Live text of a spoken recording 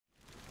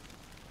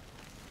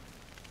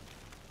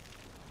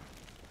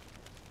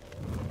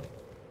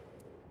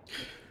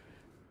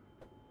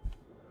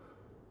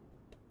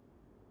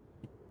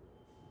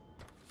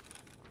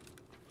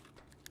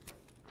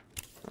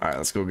Alright,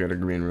 let's go get a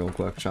green real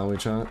quick, shall we,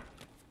 chat?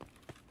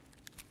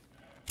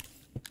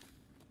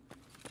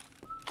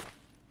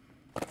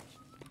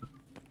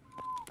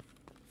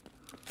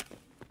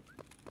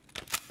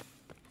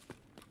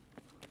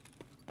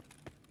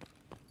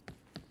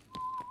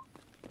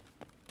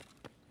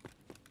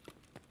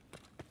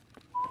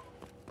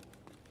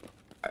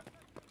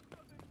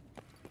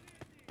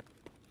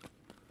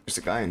 There's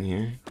a guy in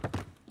here.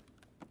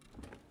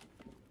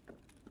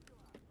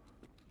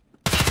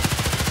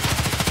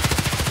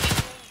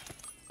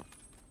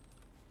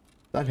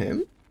 Is that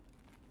him?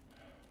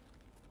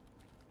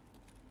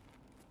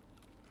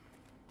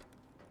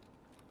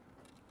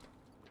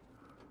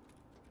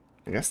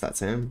 I guess that's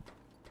him.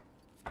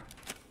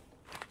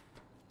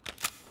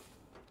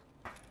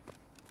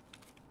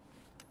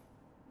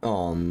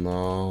 Oh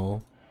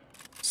no.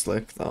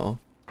 Slick though.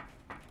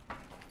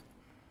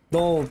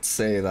 Don't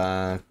say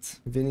that.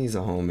 Vinny's a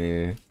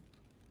homie.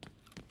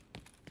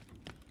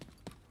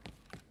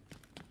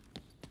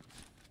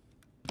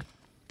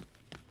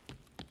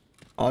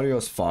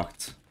 Audio's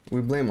fucked.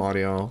 We blame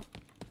audio.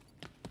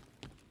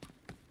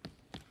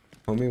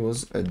 Homie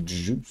was a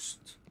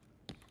juiced.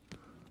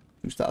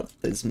 Juiced out of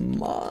his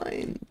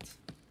mind.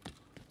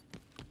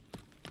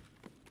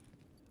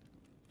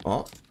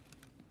 Oh.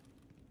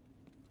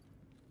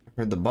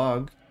 Heard the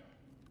bug.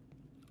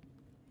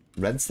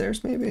 Red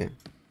stairs, maybe?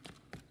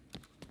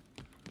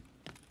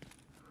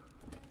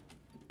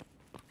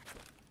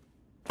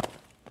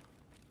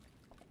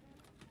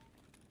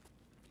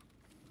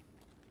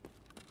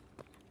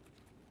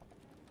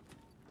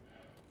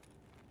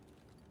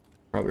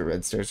 Probably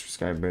red stairs for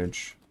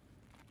Skybridge.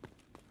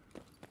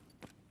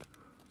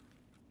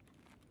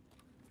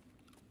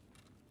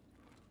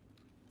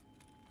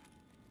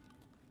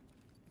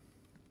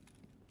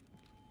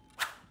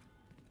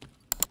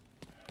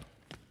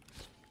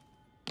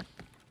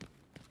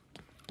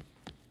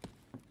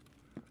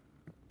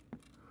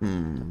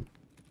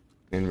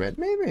 In red,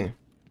 maybe?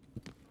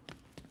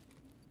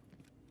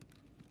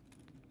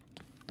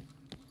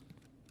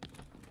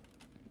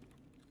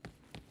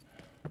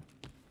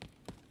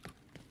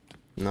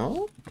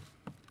 No?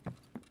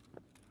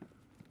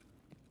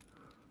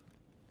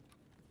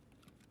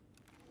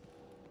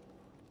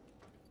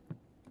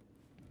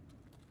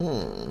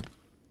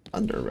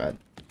 Under red.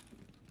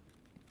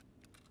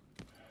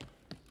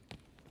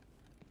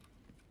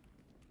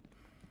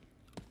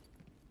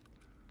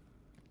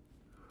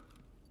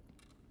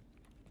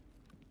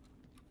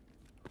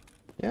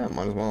 Yeah,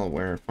 might as well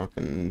wear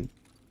fucking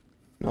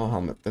no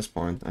helmet at this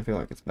point. I feel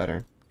like it's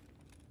better.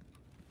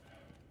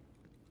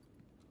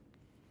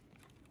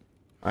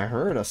 I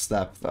heard a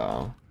step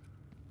though.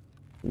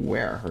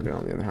 Where I heard it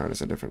on the other hand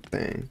is a different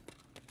thing.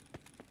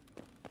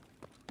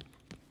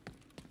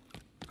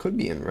 Could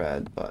be in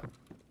red, but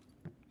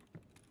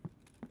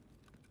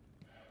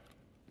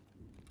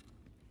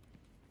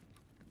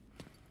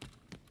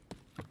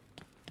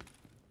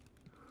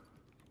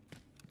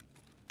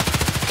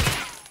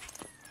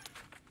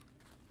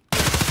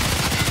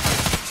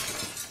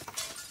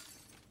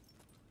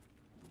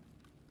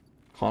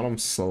caught him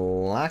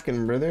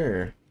slacking,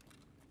 brother.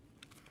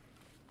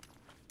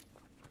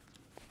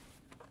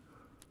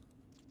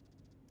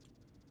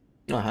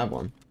 No, I have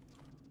one.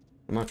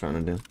 I'm not trying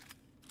to do.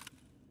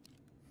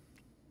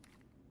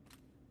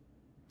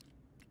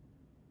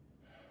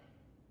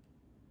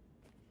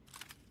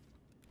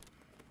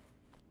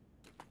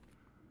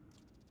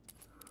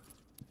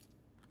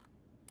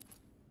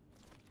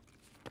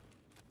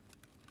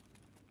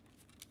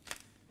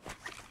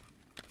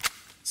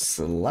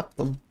 Slept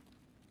them.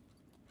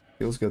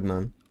 Feels good,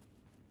 man.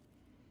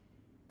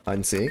 Hide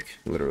and seek,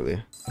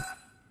 literally.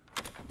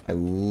 I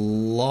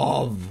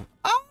love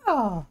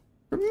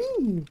for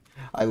me.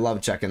 I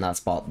love checking that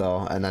spot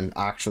though, and then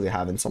actually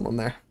having someone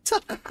there.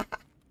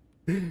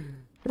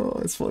 Oh,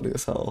 it's funny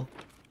as hell.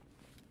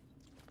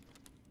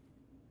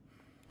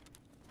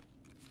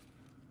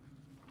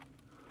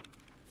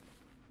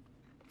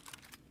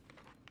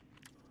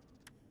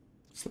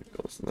 Slick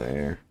goes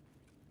there.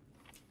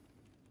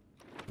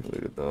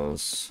 Look at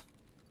those.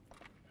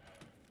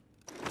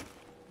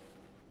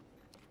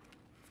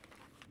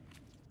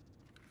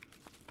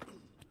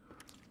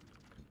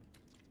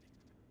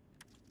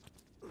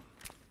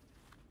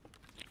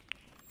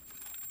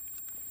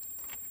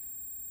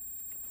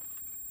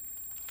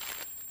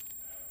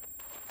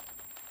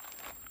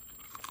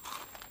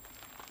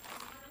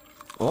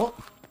 Oh!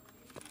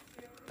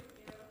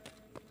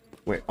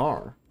 Wait,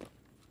 R?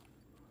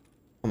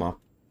 Come up.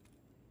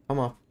 Come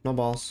up. No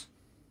balls.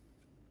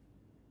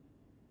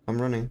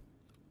 I'm running.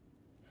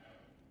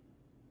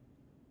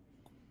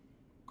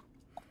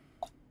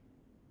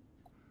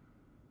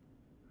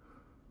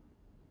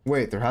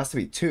 Wait, there has to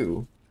be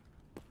two.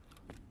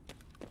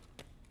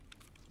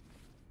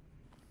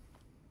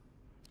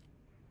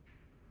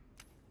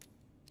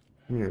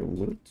 Your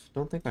loot?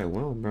 Don't think I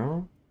will,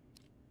 bro.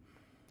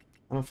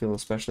 I don't feel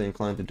especially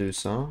inclined to do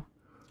so.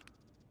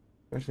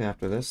 Especially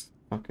after this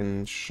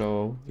fucking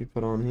show you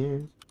put on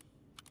here.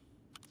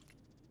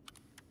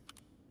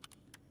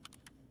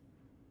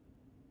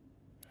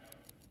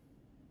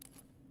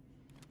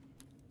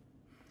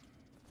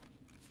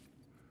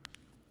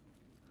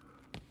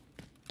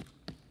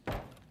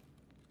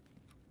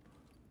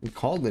 He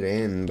called it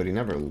in, but he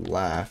never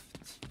left.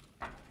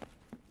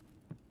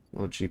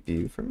 No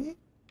GPU for me?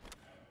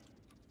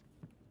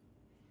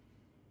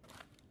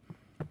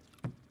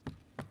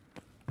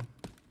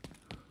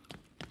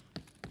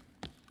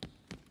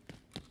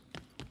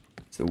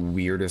 It's the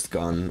weirdest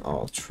gun.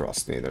 Oh,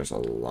 trust me, there's a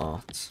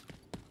lot.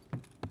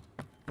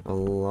 A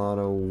lot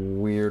of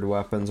weird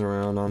weapons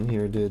around on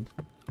here, dude.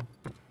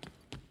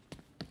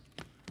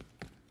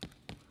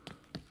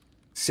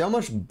 See how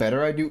much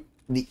better I do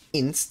the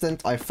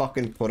instant I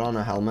fucking put on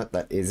a helmet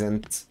that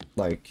isn't,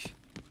 like...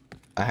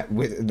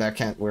 that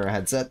can't wear a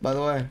headset, by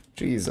the way?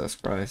 Jesus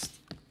Christ.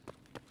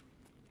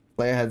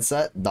 Play a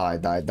headset, die,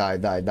 die, die,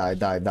 die, die,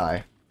 die,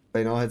 die.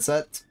 Play no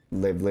headset,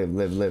 live, live,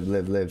 live, live,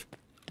 live, live.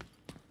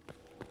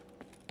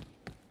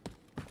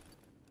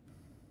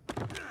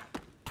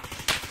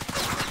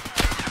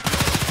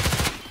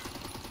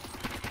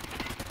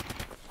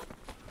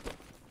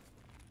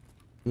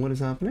 What is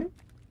happening?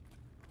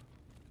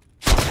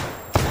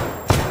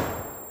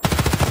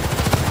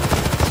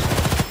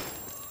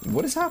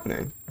 What is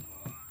happening?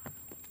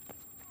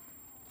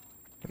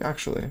 Like,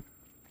 actually.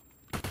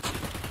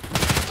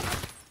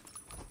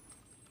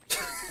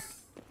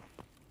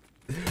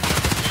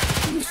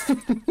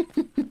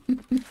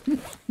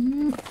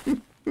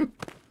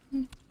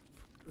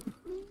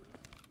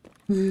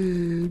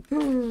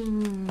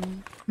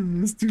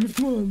 It's too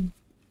fun.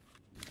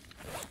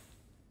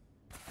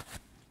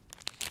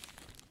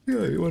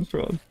 Yeah, he went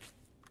prone.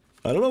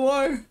 I don't know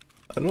why.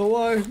 I don't know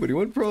why, but he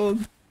went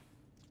prone.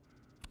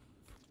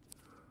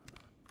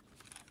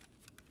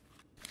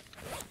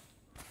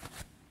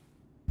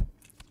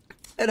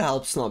 It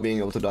helps not being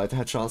able to die to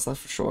headshots, that's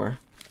for sure.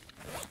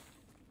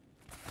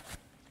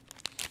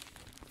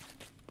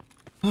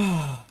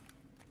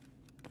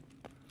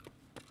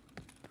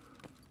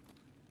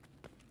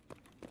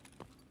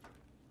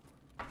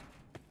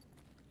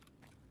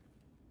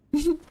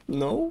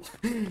 No?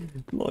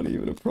 Not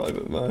even a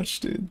private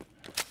match, dude.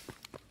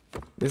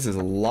 This is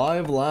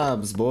live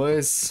labs,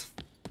 boys.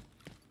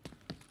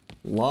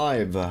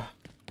 Live.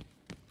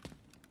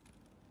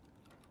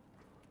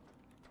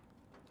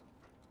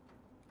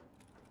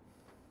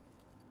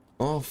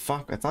 Oh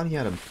fuck, I thought he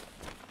had a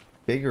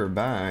bigger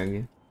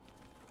bag.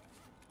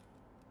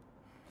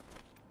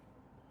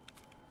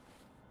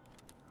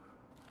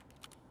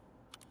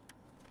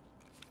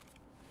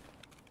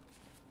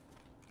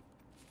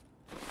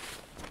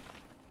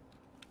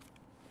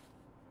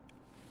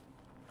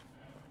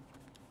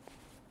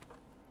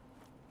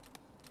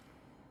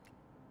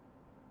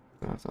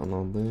 Let's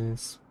unload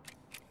this.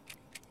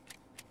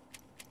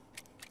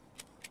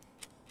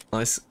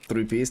 Nice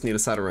 3-piece, need a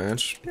side of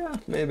ranch. Yeah,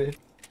 maybe.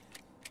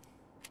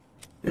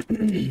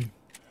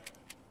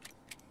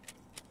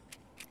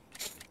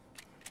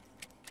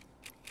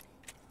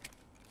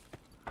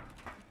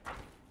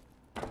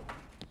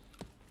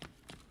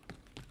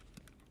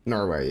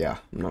 Norway, yeah.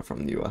 I'm not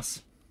from the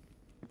US.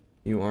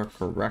 You are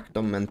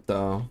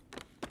correctamento.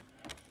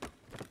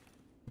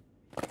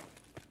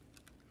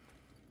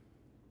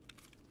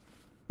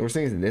 The worst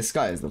thing is this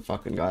guy is the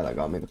fucking guy that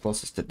got me the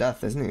closest to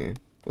death, isn't he?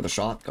 With a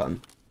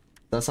shotgun.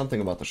 That's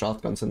something about the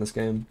shotguns in this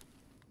game.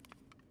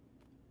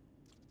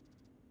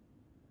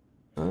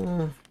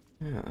 Yeah.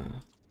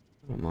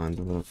 I don't mind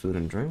a little food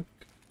and drink.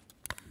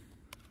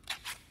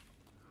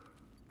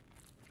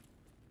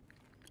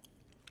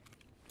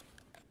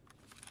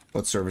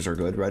 What servers are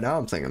good right now?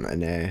 I'm thinking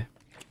NA.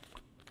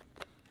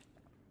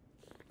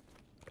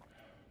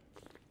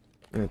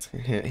 It's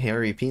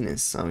hairy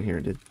penis out here,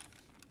 dude.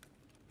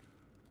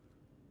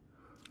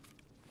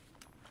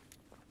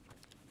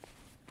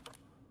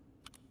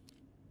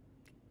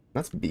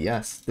 That's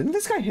BS. Didn't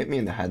this guy hit me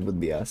in the head with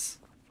BS?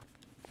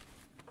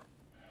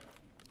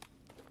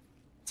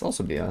 It's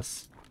also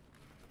BS.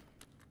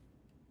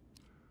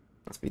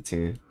 That's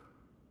B2.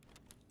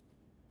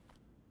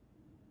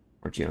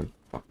 Or GM.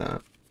 Fuck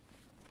that.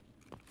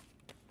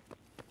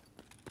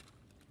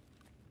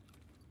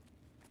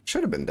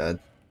 Should have been dead.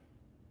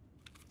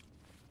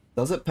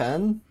 Does it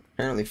pen?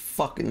 Apparently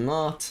fucking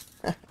not.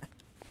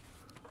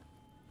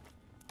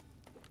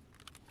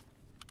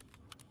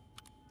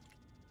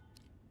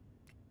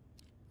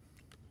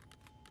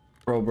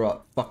 Bro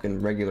brought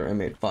fucking regular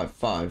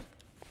M855.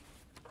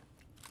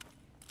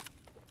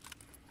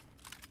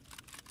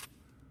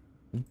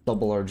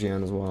 Double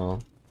RGN as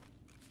well.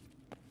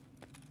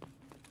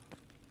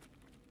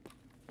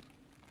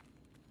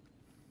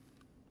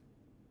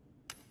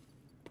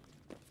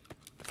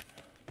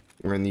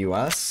 We're in the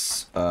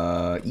US,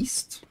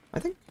 East, I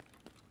think.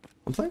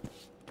 I'm playing.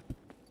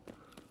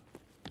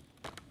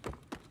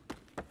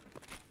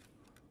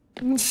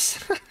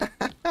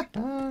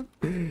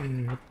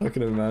 I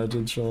can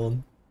imagine,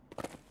 Sean.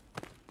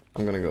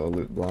 I'm gonna go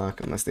loot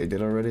black unless they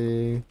did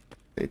already.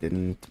 They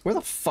didn't. Where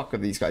the fuck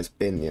have these guys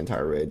been the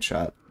entire raid,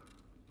 chat?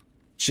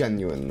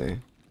 Genuinely.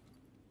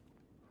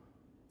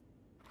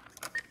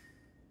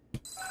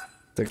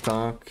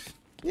 TikTok.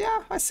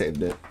 Yeah, I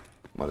saved it.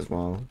 Might as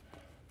well.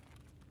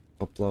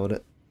 Upload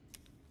it.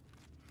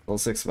 Level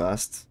 6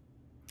 vest.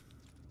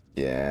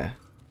 Yeah.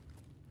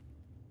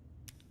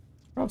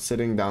 Probably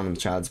sitting down in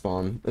Chad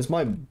spawn. It's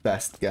my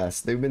best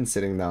guess. They've been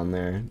sitting down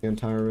there the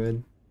entire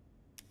raid.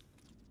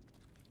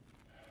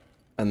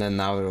 And then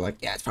now they're like,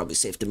 yeah, it's probably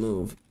safe to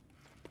move.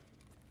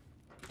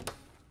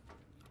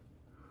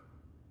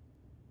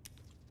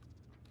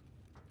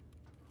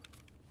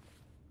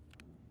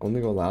 Only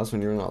go last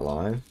when you're not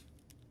live?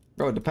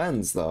 Bro, it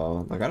depends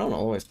though. Like, I don't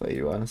always play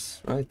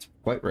US, right?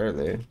 Quite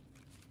rarely.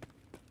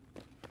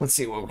 Let's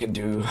see what we can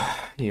do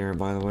here,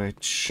 by the way.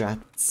 Chat.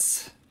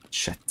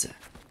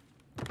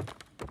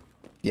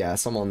 Yeah,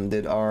 someone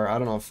did R. I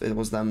don't know if it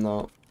was them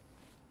though.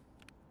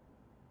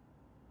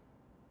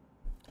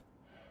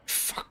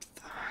 Fuck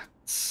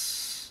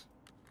that.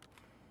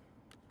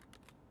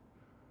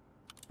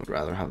 I'd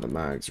rather have the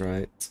mags,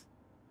 right?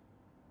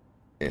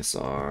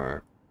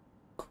 ASR.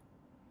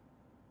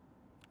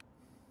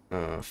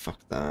 Fuck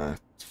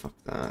that. Fuck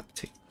that.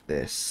 Take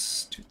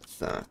this. Do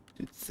that.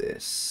 Do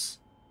this.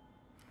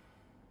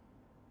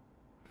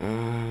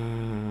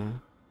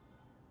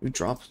 We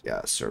dropped.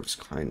 Yeah, serves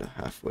kind of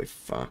halfway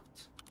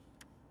fucked.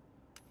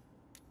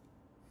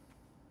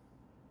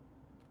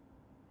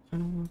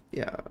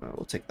 Yeah,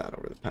 we'll take that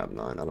over the Pab 9.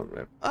 I don't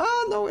know.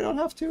 Ah, no, we don't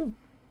have to.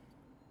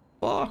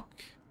 Fuck.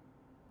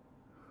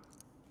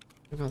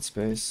 I got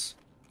space.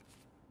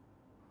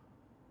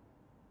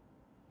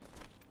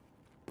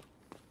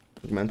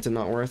 Augmented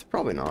not worth?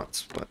 Probably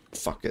not, but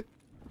fuck it.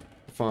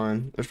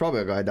 Fine. There's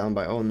probably a guy down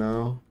by... Oh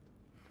no.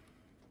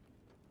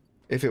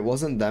 If it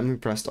wasn't them who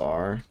pressed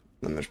R,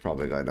 then there's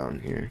probably a guy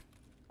down here.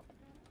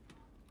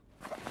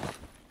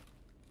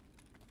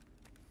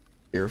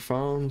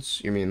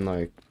 Earphones? You mean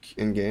like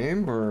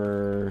in-game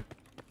or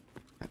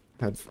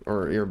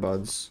or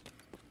earbuds?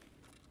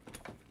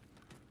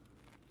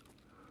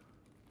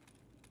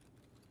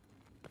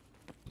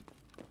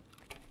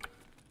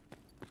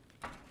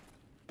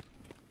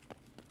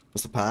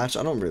 What's the patch?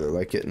 I don't really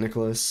like it,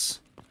 Nicholas.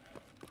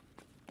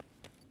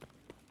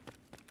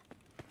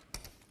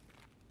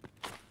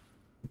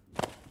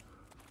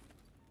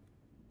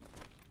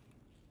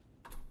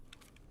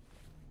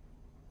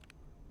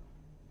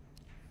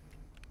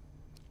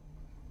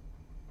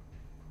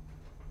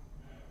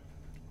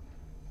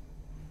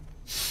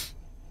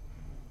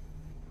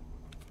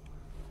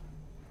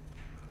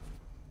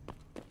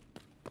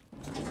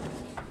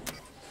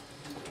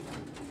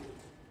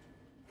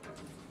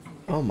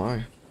 Oh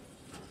my.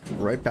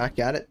 Right back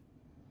at it.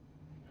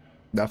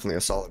 Definitely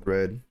a solid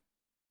raid.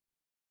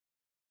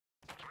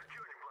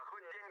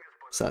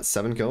 Is that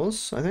 7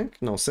 kills, I think?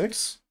 No,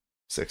 6?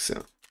 6,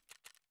 yeah.